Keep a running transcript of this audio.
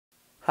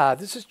Hi,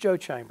 this is Joe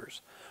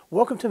Chambers.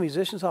 Welcome to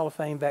Musicians Hall of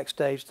Fame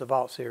Backstage, the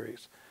Vault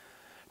Series.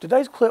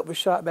 Today's clip was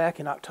shot back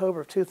in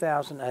October of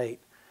 2008.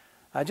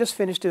 I just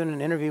finished doing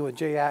an interview with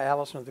J.I.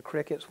 Allison of the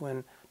Crickets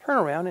when turn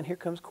around and here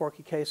comes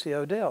Corki Casey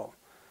O'Dell.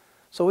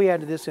 So we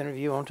added this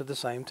interview onto the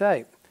same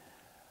tape.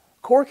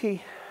 Corki,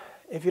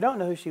 if you don't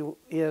know who she was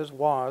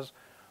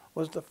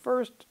the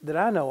first that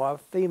I know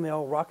of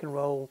female rock and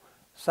roll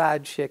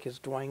side chick, as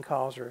Duane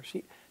calls her.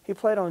 He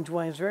played on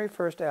Duane's very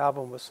first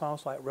album with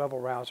songs like Rebel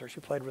Rouser.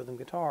 She played rhythm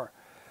guitar.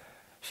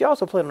 She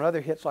also played on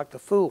other hits like The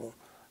Fool.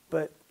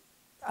 But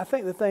I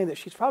think the thing that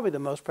she's probably the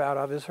most proud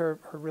of is her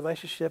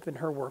relationship and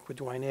her work with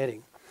Duane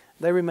Eddy.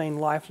 They remain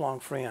lifelong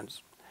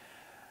friends.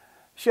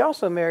 She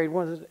also married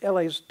one of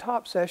LA's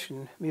top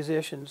session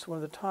musicians, one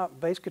of the top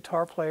bass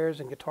guitar players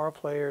and guitar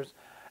players,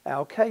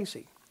 Al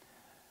Casey.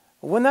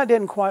 When that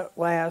didn't quite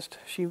last,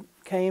 she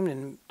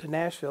came to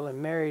Nashville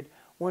and married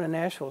one of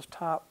Nashville's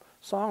top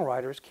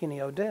songwriters, Kenny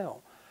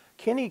O'Dell.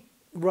 Kenny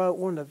wrote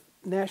one of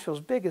Nashville's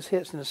biggest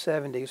hits in the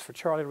 70s for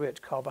Charlie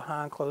Rich called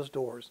Behind Closed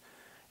Doors.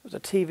 It was a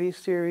TV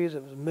series,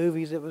 it was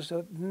movies, it was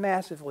a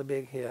massively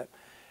big hit.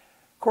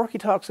 Corki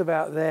talks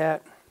about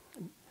that,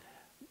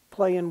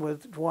 playing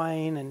with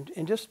Duane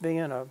and just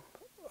being a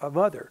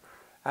mother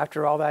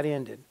after all that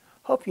ended.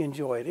 Hope you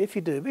enjoyed. If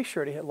you do, be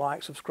sure to hit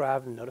like,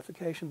 subscribe, and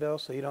notification bell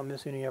so you don't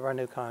miss any of our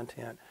new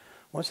content.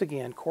 Once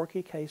again,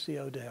 Corki Casey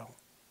O'Dell.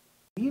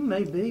 You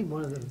may be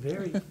one of the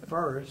very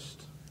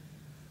first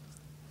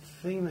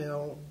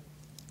female...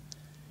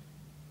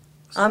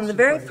 I'm the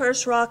very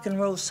first rock and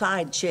roll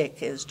side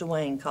chick, as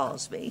Duane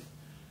calls me.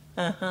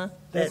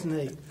 That's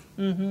neat.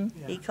 Yeah.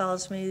 He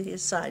calls me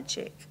his side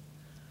chick.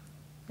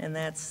 And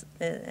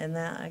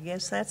I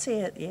guess that's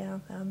it. Yeah,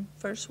 I'm the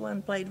first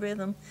one played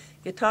rhythm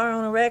guitar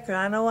on a record.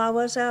 I know I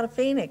was out of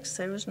Phoenix.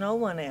 There was no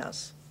one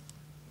else.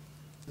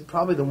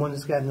 Probably the one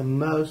that's gotten the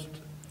most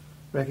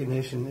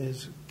recognition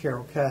is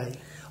Carol Kay.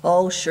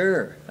 Oh,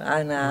 sure.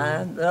 I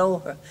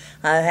know her.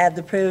 I had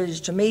the privilege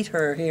to meet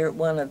her here at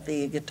one of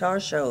the guitar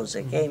shows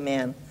that came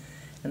in.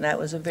 And that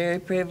was a very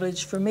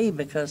privilege for me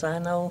because I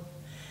know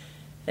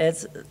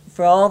it's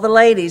for all the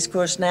ladies. Of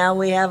course, now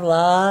we have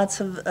lots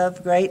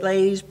of great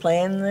ladies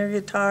playing their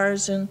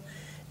guitars,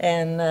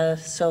 and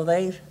so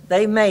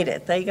they made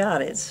it. They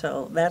got it.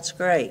 So that's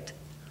great.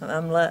 I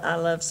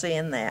love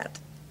seeing that.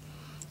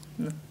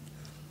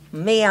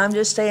 Me, I'm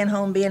just staying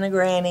home being a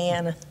granny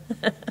and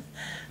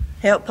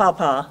help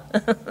Papa.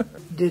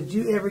 Did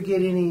you ever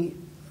get any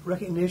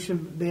recognition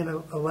being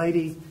a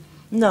lady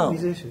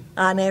musician?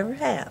 No, I never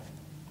have.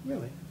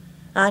 Really?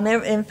 I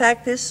never. In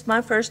fact, this is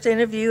my first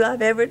interview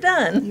I've ever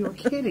done. You were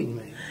kidding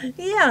me.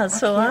 Yeah,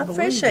 so I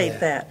appreciate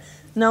that.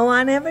 No,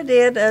 I never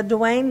did.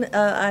 Duane,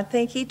 I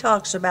think he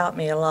talks about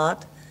me a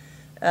lot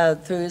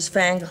through his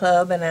fan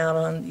club and out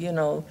on,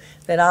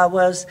 that I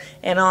was.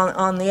 And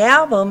on the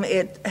album,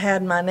 it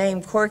had my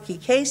name,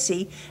 Corki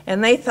Casey,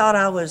 and they thought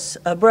I was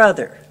a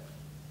brother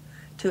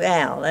to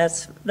Al.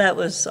 That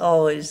was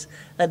always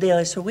a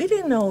deal. So we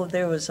didn't know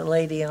there was a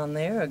lady on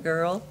there, a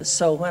girl.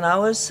 So when I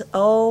was,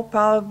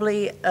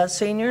 probably a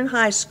senior in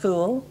high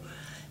school,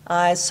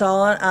 I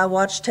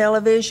watched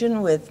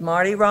television with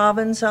Marty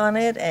Robbins on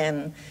it,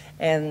 and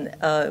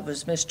it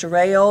was Mr.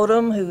 Ray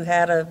Odom who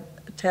had a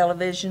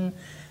television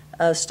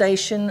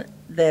station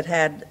that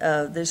had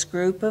this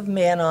group of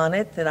men on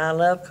it that I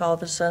love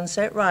called the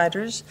Sunset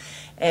Riders,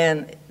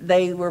 and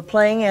they were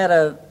playing at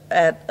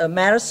a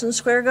Madison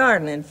Square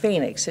Garden in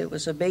Phoenix. It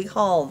was a big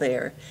hall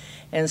there.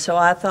 And so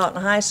I thought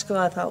in high school,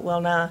 well,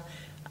 now,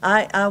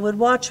 I would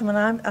watch them,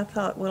 and I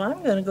thought, well,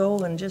 I'm going to go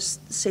and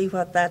just see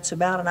what that's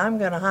about, and I'm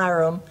going to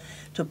hire them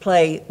to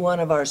play one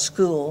of our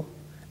school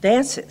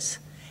dances.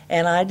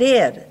 And I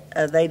did.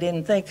 They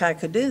didn't think I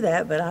could do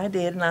that, but I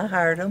did, and I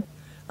hired them.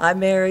 I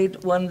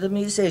married one of the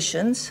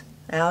musicians,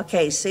 Al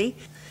Casey,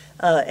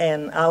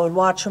 and I would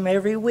watch him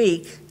every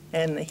week,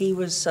 and he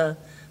was a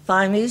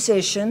fine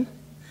musician.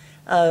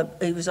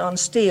 He was on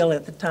steel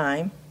at the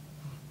time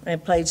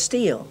and played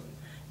steel.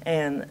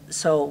 And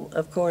so,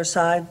 of course,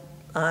 I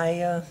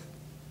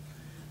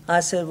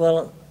said,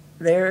 well,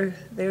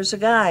 there's a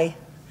guy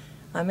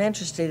I'm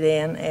interested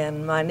in.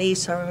 And my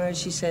niece, I remember,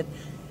 she said,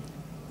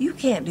 you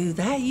can't do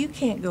that. You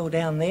can't go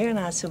down there. And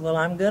I said, well,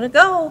 I'm going to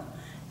go.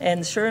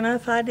 And sure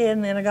enough, I did.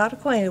 And then I got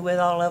acquainted with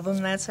all of them.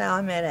 And that's how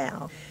I met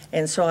Al.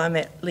 And so I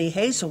met Lee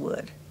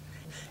Hazelwood.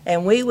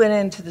 And we went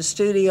into the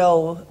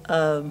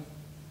studio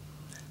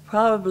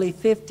probably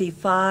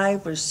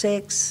 55 or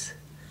 6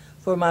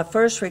 for my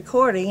first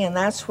recording, and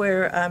that's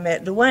where I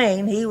met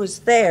Duane. He was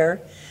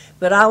there,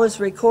 but I was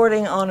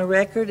recording on a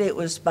record. It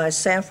was by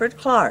Sanford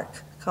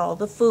Clark called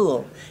The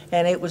Fool,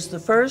 and it was the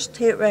first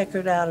hit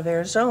record out of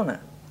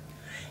Arizona.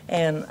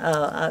 And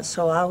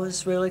so I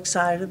was real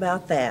excited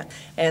about that.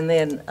 And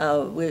then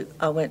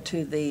I went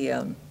to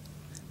the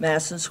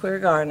Madison Square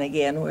Garden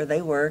again where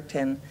they worked,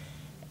 and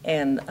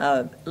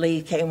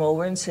Lee came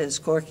over and says,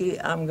 Corki,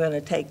 I'm going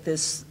to take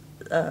this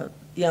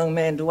young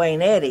man,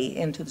 Duane Eddy,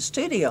 into the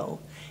studio,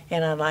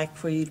 and I'd like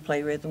for you to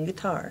play rhythm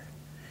guitar.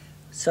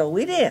 So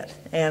we did,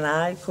 and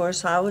of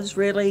course, I was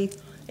really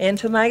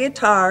into my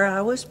guitar.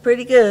 I was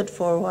pretty good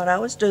for what I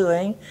was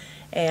doing,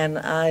 and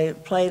I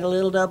played a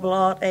little double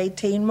aught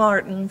 18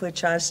 Martin,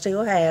 which I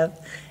still have,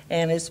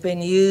 and it's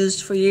been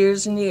used for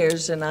years and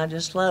years, and I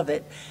just love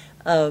it.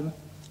 And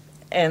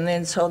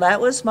then so that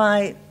was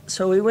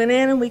so we went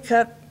in and we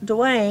cut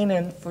Duane,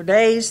 and for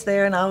days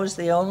there, and I was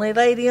the only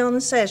lady on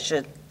the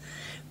session.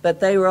 But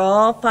they were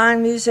all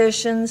fine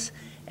musicians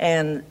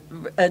and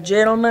a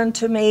gentleman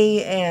to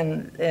me,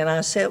 and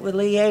I sat with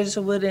Lee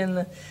Hazelwood in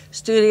the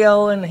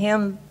studio, and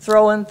him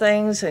throwing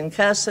things and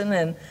cussing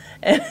and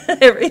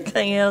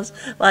everything else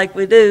like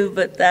we do,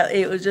 but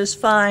it was just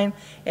fine,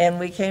 and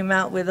we came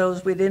out with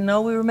those. We didn't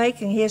know we were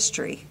making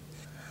history.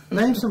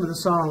 Name some of the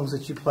songs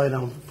that you played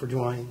on for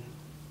Duane.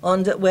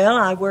 Well,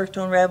 I worked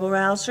on Rebel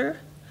Rouser,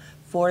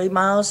 40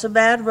 Miles of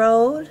Bad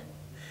Road,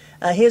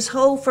 his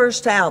whole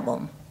first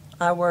album,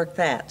 I worked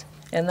that.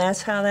 And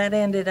that's how that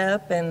ended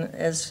up. And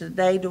as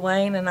today,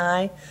 Duane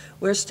and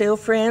we're still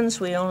friends.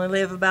 We only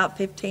live about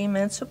 15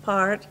 minutes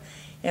apart.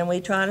 And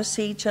we try to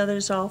see each other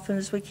as often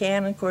as we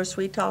can. Of course,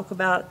 we talk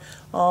about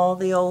all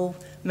the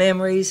old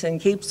memories and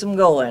keeps them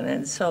going.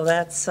 And so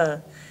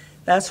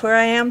that's where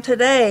I am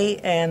today.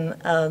 And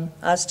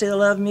I still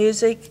love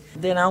music.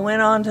 Then I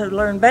went on to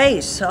learn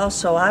bass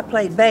also. I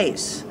played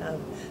bass.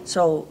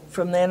 So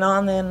from then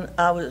on,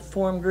 I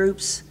formed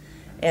groups,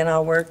 and I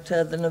worked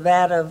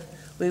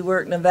we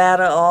worked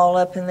Nevada all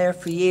up in there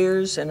for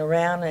years and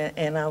around,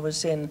 and I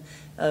was in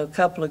a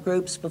couple of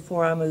groups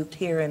before I moved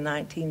here in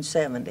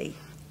 1970.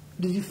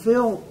 Did you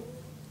feel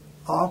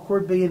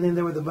awkward being in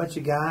there with a bunch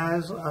of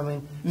guys? I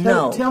mean,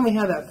 No. Tell me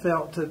how that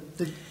felt.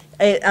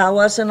 I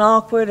wasn't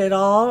awkward at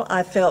all.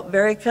 I felt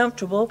very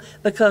comfortable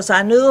because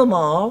I knew them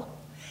all,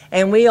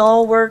 and we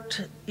all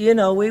worked,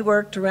 we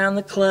worked around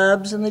the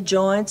clubs and the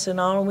joints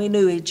and all, and we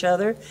knew each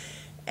other,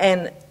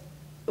 and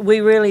we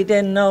really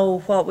didn't know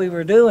what we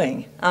were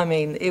doing. I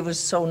mean, it was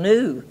so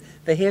new,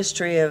 the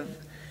history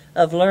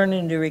of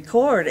learning to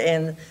record,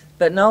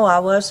 but no, I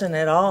wasn't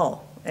at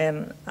all.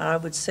 And I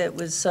would sit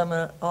with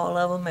all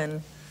of them,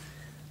 and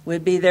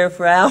we'd be there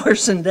for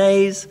hours and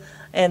days.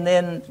 And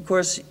then, of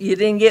course, you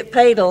didn't get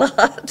paid a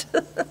lot.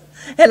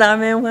 And I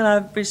remember when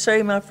I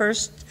received my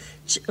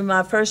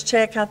first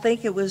check, I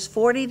think it was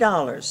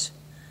 $40.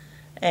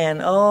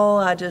 And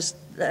I just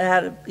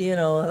had,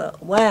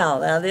 wow,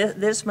 now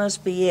this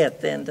must be it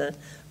then, to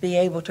be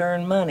able to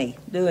earn money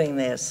doing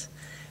this.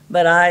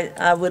 But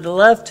I would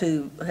love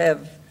to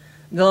have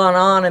gone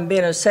on and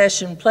been a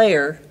session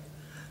player,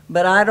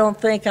 but I don't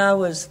think I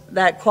was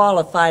that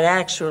qualified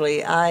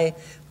actually.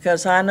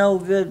 Because I know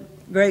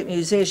great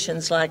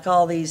musicians like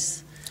all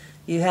these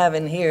you have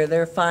in here.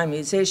 They're fine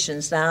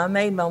musicians. Now I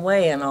made my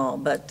way and all,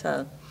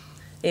 but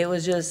it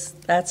was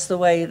just that's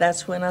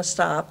when I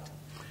stopped.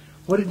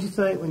 What did you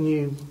think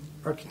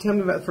or tell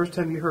me about the first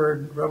time you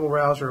heard Rebel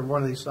Rouser or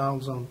one of these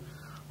songs on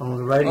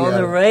the radio? On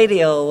the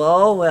radio,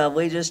 oh well,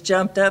 we just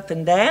jumped up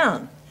and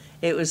down.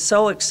 It was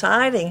so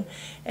exciting,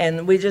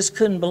 and we just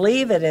couldn't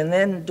believe it. And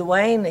then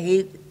Duane,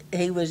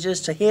 he was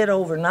just a hit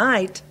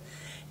overnight,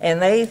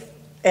 and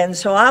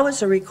so I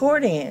was a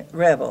recording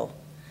rebel.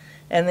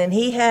 And then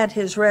he had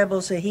his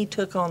rebels that he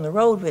took on the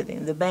road with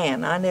him, the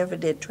band. I never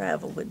did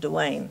travel with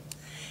Duane.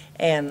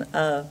 And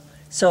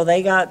so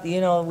they got,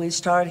 we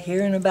started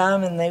hearing about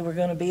them, and they were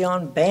going to be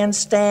on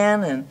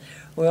Bandstand, and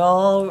we're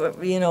all,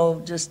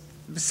 just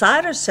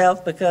beside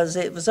ourselves because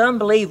it was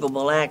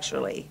unbelievable,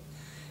 actually.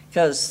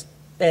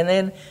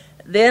 And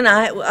then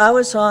I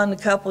was on a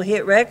couple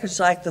hit records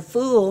like The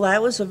Fool.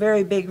 That was a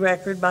very big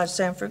record by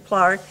Sanford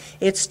Clark.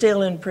 It's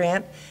still in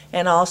print.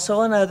 And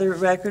also another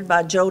record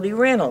by Jody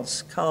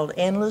Reynolds called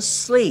Endless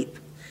Sleep.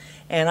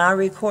 And I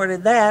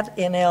recorded that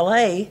in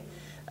L.A.,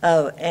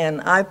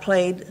 and I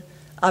played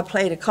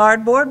a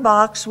cardboard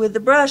box with the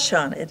brush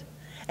on it,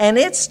 and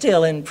it's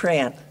still in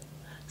print.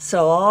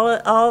 So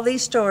all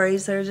these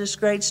stories, they're just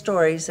great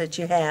stories that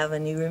you have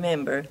and you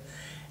remember.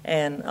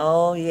 And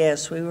oh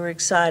yes, we were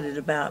excited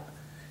about,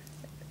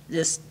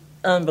 just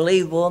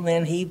unbelievable. And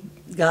then he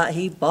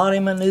bought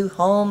him a new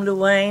home,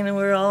 Duane, and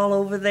we're all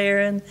over there,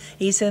 and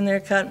he's in there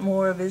cutting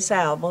more of his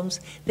albums.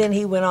 Then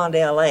he went on to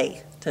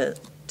L.A. to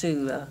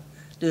do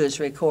his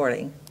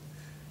recording.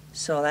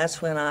 So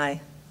that's when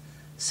I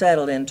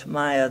settled into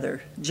my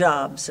other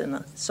jobs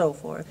and so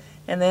forth.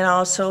 And then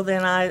also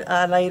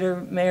I later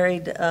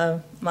married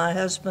my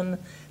husband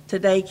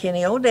today,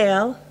 Kenny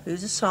O'Dell,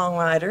 who's a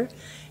songwriter,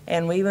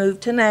 and we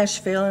moved to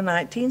Nashville in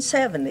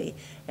 1970.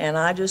 And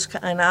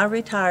I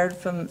retired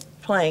from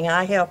playing.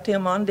 I helped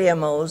him on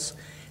demos,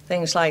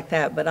 things like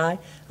that. But I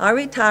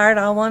retired.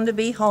 I wanted to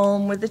be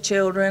home with the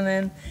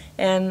children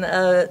and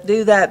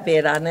do that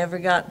bit. I never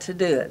got to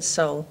do it.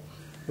 So.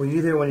 Were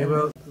you there when you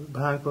wrote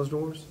Behind Closed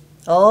Doors?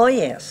 Oh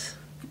yes.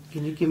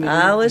 Can you give me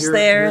your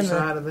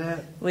side of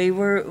that? We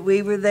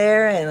were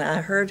there, and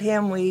I heard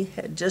him. We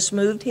had just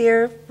moved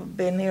here,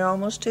 been here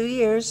almost 2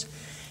 years,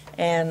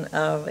 and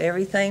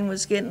everything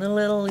was getting a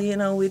little,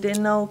 we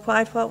didn't know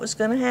quite what was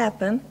going to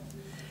happen.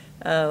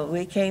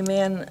 We came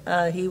in,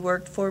 he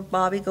worked for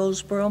Bobby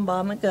Goldsboro and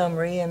Bob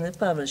Montgomery in the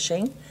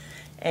publishing,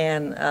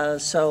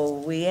 And so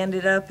we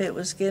ended up, it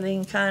was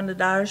getting kind of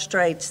dire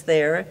straits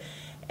there.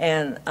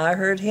 And I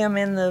heard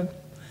him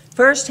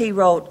first he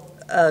wrote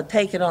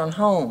Take It On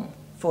Home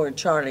for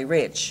Charlie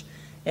Rich.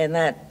 And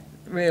that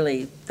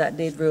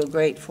did real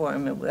great for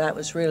him. That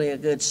was really a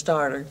good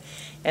starter.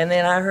 And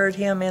then I heard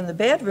him in the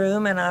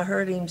bedroom, and I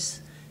heard him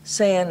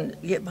saying,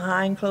 get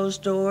behind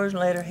closed doors and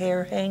let her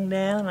hair hang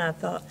down. And I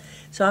thought,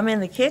 so I'm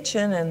in the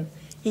kitchen, and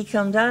he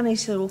come down and he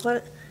said,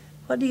 well,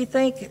 what do you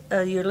think?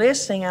 You're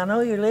listening. I know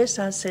you're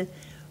listening. I said,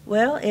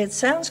 well, it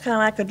sounds kind of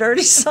like a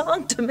dirty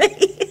song to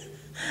me.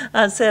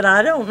 I said,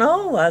 I don't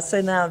know. I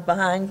said, now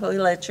behind,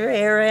 let your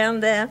hair hang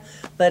down.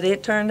 But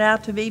it turned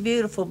out to be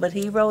beautiful. But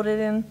he wrote it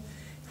in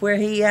where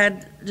he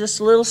had just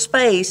a little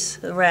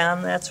space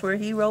around. That's where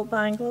he wrote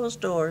Behind Closed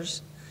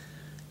Doors.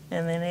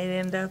 And then it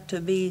ended up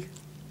to be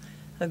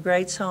a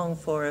great song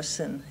for us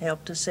and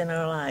helped us in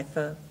our life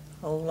a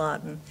whole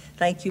lot. And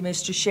thank you,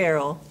 Mr.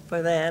 Sherrill,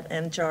 for that,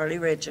 and Charlie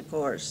Rich, of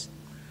course.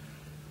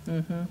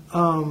 How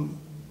long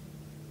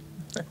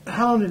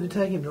did it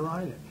take him to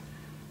write it?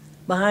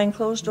 Behind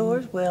Closed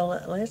Doors?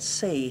 Well, let's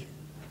see.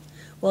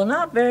 Well,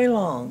 not very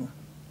long,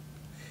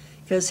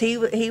 because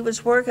he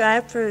was working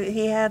after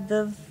he had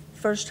the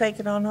first Take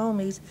It On Home.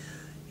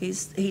 He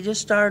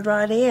just started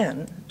right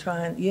in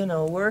trying,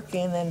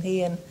 working. And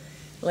he and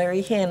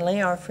Larry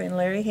Henley, our friend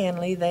Larry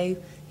Henley,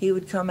 he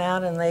would come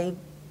out and they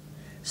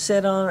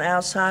sit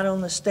outside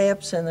on the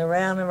steps and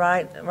around and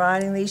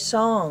writing these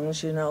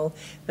songs,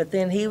 But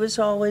then he was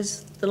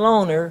always the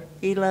loner.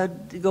 He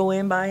loved to go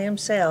in by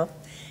himself.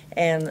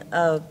 And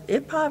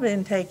it probably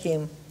didn't take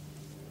him,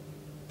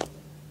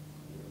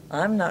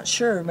 I'm not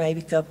sure,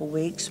 maybe a couple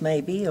weeks,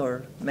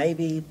 or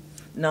maybe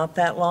not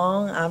that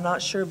long. I'm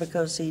not sure,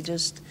 because he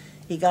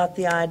got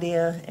the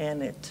idea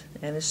and it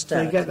stuck.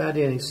 So he got the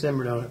idea and he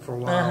simmered on it for a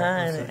while.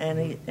 And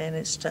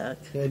it stuck.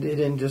 It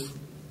didn't just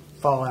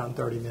fall out in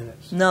 30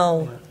 minutes.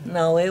 No,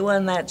 it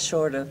wasn't that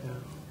short of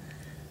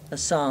a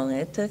song.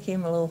 It took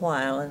him a little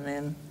while,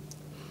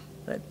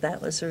 but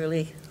that was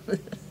really,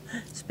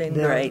 it's been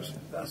great.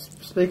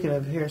 Speaking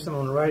of hearing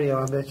someone on the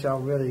radio, I bet y'all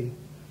really,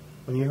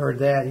 when you heard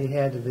that, you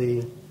had to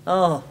be...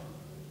 Oh,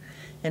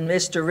 and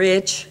Mr.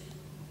 Rich,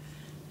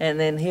 and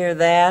then hear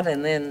that,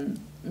 and then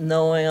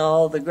knowing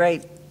all the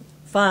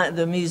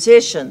the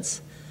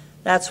musicians.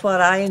 That's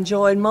what I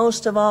enjoyed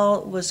most of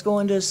all, was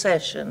going to a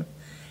session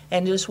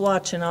and just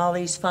watching all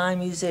these fine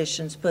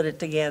musicians put it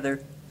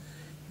together.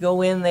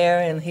 Go in there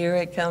and here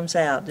it comes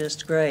out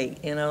just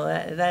great.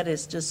 That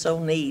is just so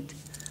neat.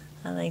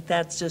 I think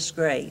that's just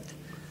great.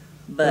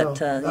 But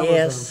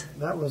yes,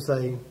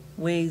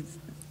 we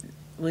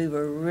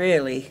were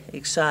really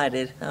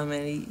excited. I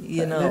mean,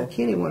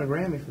 Kenny won a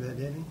Grammy for that,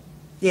 didn't he?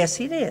 Yes,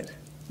 he did.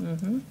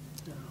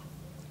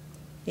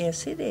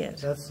 Yes, he did.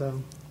 That's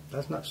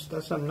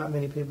something not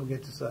many people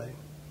get to say.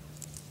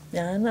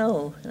 Yeah, I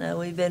know.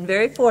 We've been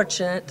very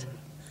fortunate,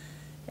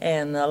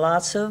 and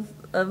lots of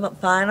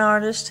fine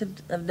artists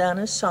have done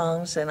his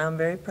songs, and I'm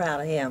very proud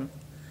of him.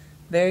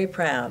 Very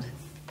proud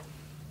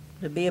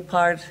to be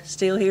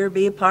still here,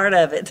 be a part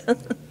of it.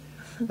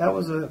 That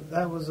was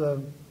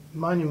a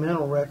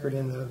monumental record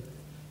in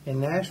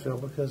Nashville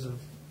because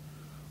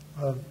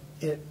of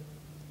it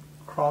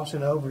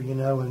crossing over,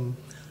 and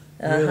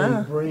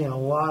really bringing a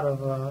lot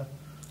of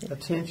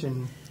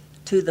attention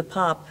to the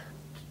pop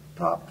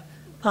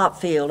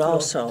field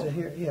also. To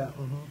hear, yeah.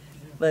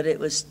 But it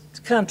was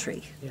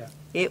country. Yeah.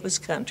 It was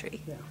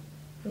country.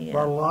 Yeah.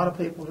 Brought a lot of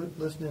people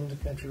listening to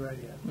country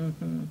radio.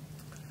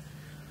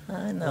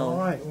 I know. All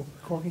right. Well,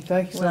 Corky,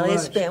 thank you so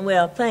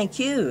much. Thank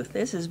you.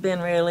 This has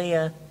been really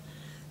a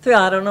thrill.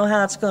 I don't know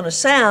how it's going to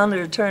sound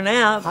or turn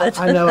out. But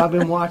I know. I've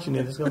been watching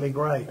it. It's going to be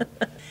great.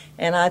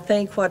 And I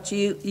think what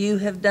you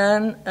have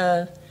done,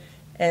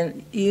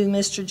 and you,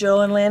 Mr.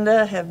 Joe and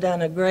Linda, have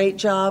done a great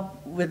job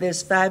with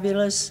this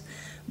fabulous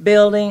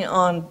building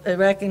on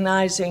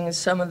recognizing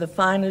some of the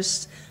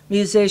finest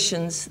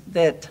musicians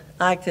that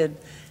I could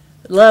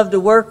love to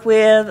work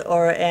with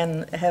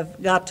and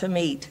have got to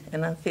meet.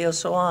 And I feel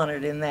so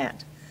honored in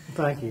that.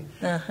 Thank you.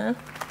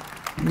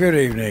 Good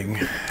evening,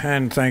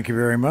 and thank you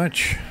very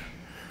much.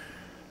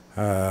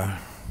 I'm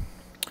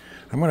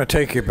going to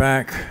take you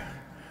back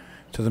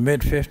to the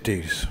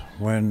mid-50s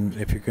when,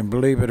 if you can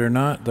believe it or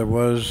not, there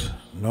was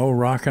no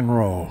rock and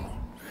roll.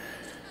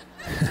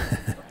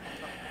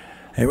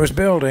 It was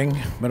building,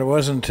 but it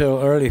wasn't until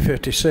early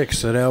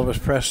 '56 that Elvis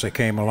Presley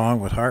came along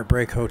with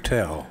Heartbreak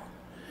Hotel.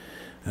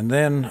 And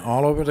then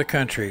all over the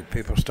country,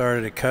 people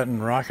started cutting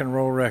rock and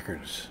roll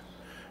records.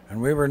 And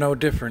we were no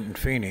different in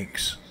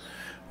Phoenix.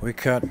 We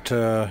cut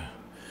our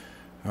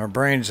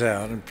brains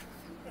out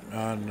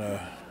on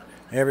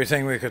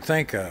everything we could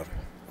think of.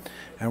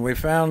 And we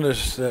found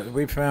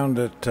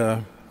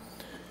that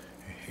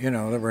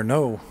there were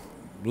no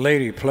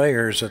lady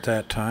players at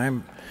that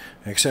time,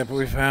 except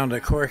we found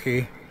that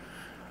Corki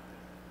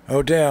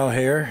O'Dell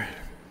here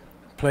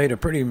played a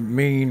pretty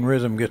mean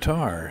rhythm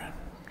guitar.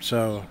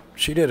 So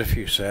she did a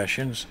few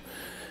sessions.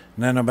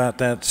 And then about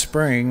that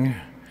spring,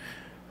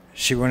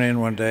 she went in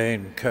one day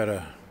and cut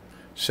a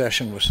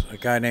session with a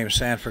guy named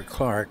Sanford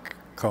Clark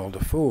called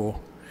The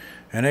Fool.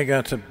 and it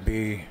got to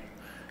be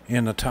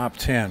in the top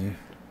 10.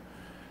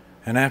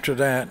 And after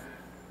that,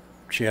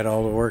 she had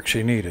all the work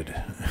she needed.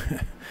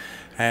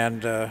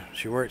 And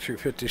she worked through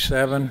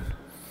 57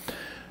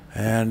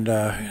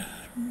 and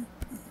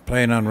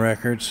playing on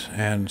records,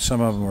 and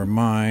some of them were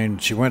mine.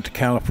 She went to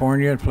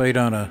California and played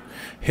on a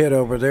hit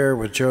over there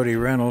with Jody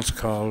Reynolds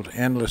called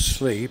Endless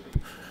Sleep.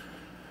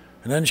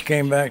 And then she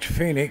came back to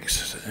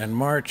Phoenix in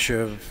March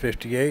of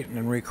 58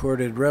 and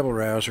recorded Rebel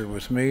Rouser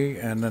with me,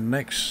 and the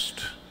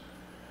next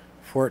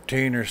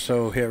 14 or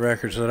so hit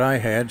records that I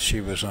had,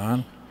 she was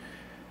on.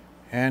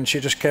 And she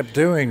just kept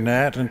doing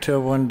that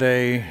until one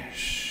day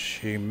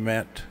she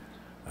met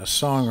a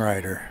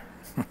songwriter.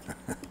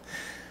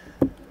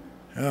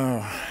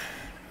 Oh,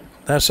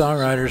 that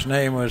songwriter's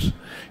name was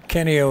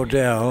Kenny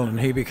O'Dell, and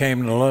he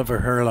became the love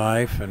of her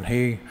life, and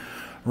he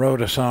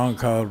wrote a song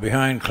called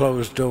Behind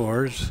Closed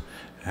Doors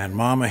and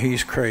Mama,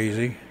 He's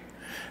Crazy.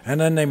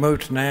 And then they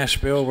moved to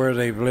Nashville, where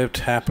they've lived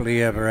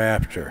happily ever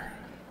after.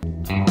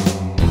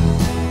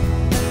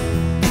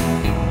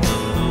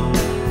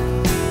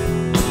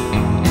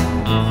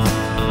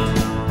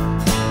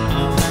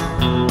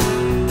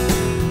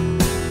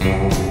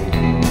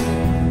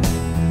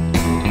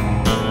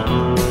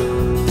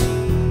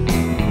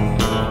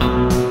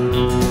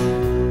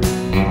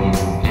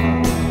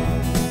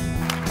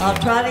 I'll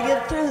try to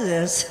get through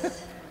this.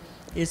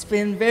 It's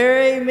been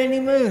very many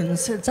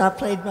moons since I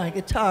played my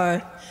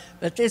guitar,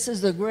 but this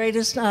is the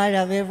greatest night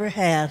I've ever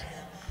had.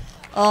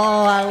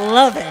 Oh, I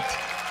love it.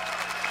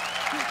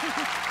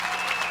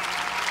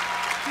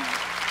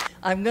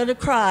 I'm going to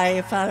cry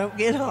if I don't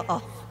get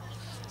off.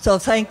 So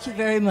thank you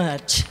very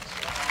much.